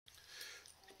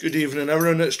Good evening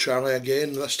everyone, it's Charlie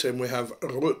again. This time we have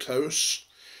Rothaus.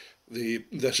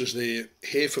 This is the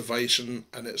Hefe Weizen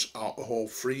and it's alcohol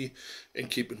free, in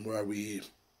keeping where we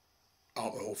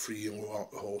alcohol free and low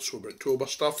alcohol sober October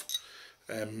stuff.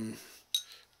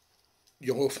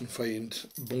 You'll often find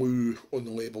blue on the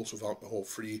labels of alcohol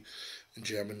free in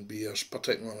German beers,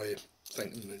 particularly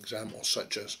thinking examples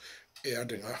such as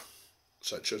Erdinger,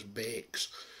 such as Beck's.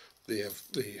 They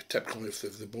typically, if they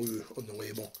have the blue on the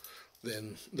label,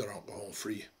 then they're alcohol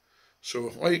free.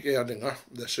 So like Erdinger,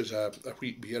 this is a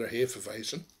wheat beer, a Hefe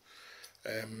Weizen.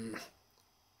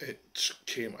 It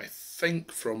came, I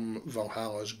think, from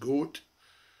Valhalla's Goat.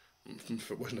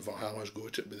 If it wasn't Valhalla's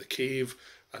Goat, it'd be the Cave,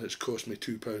 and it's cost me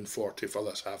 £2.40 for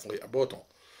this half-litre bottle.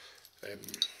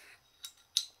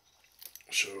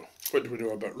 So what do we know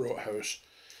about Rothaus?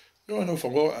 Not an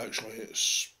awful lot actually.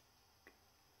 It's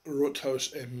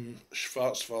Rothaus im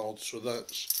Schwarzwald, so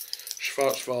that's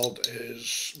Schwarzwald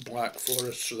is Black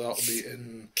Forest, so that'll be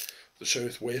in the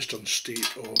southwestern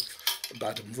state of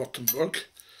Baden-Württemberg.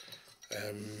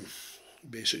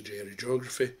 Basic dairy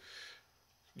geography.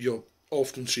 You'll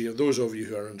often see, those of you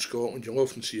who are in Scotland, you'll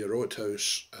often see a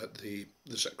Rothaus at the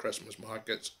Christmas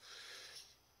markets.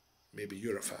 Maybe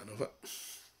you're a fan of it.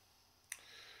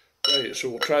 Right,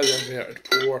 so we'll try the inverted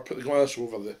pour, put the glass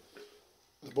over the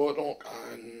bottle,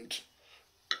 and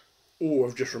oh,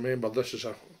 I've just remembered this is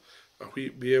a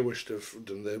wheat beer. We should have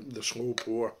done the slow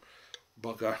pour.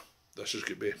 Bugger, this is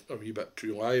going to be a wee bit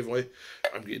too lively.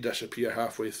 I'm going to disappear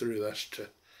halfway through this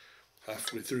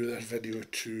video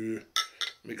to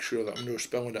make sure that I'm not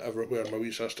spilling it everywhere in my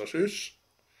wee sister's house.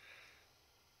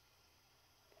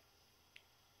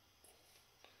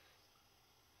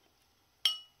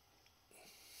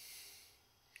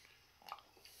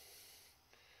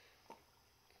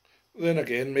 Then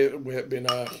again, with it being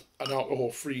an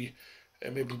alcohol free,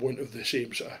 it maybe won't have the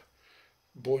same sort of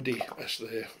body as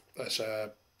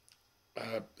a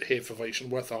Hefe Weizen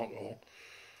with alcohol.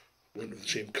 Won't have the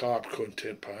same carb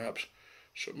content perhaps,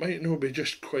 so it might not be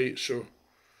just quite so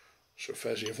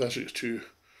fizzy. If this is too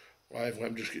live,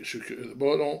 let me just get shook out of the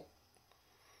bottle.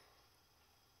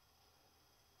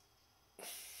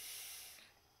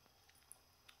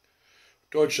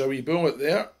 Dodged a wee bullet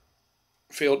there.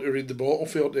 Failed to read the bottle,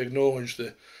 failed to acknowledge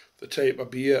the type of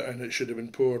beer, and it should have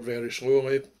been poured very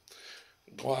slowly.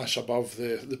 Glass above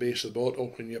the base of the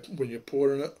bottle when you're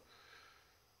pouring it.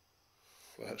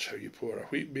 That's how you pour a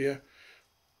wheat beer.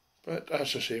 But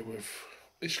as I say, we've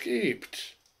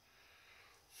escaped.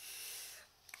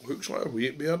 Looks like a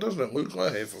wheat beer, doesn't it? Looks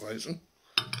like a Hefe Weizen.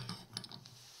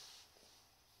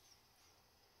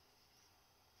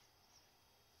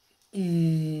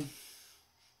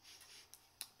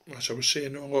 As I was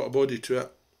saying, not a lot of body to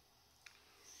it.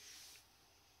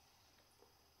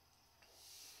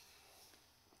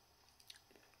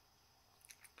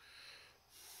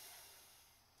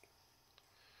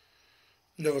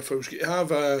 No, if I was going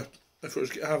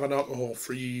to have an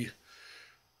alcohol-free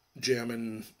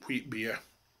German wheat beer,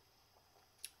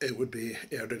 it would be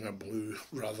Erdinger Blue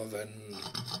rather than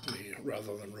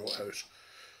Rothaus.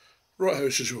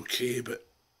 Rothaus is okay, but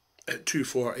at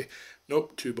 £2.40,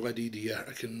 nope, too bloody dear.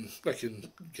 I can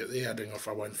get the Erdinger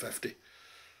for £1.50.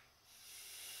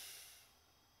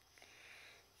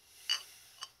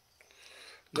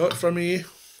 Not for me.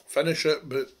 Finish it,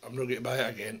 but I'm not going to buy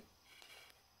it again.